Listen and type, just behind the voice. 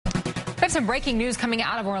have some breaking news coming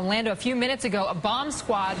out of Orlando. A few minutes ago, a bomb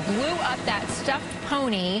squad blew up that stuffed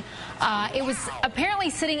pony. It was apparently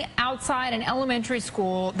sitting outside an elementary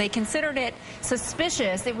school. They considered it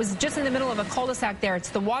suspicious. It was just in the middle of a cul-de-sac there. It's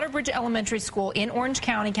the Waterbridge Elementary School in Orange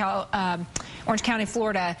County,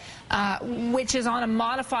 Florida, which is on a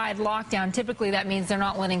modified lockdown. Typically, that means they're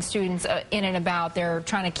not letting students in and about. They're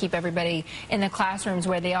trying to keep everybody in the classrooms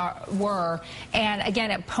where they were. And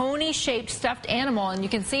again, a pony-shaped stuffed animal, and you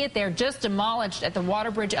can see it there, just demolished at the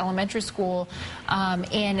Waterbridge Elementary School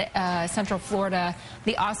in Central Florida.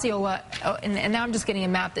 The Osceola, and now I'm just getting a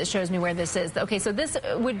map that shows me where this is. Okay, so this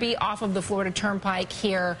would be off of the Florida Turnpike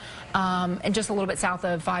here, and just a little bit south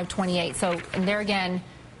of 528. So, and there again,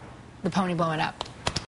 the pony blowing up.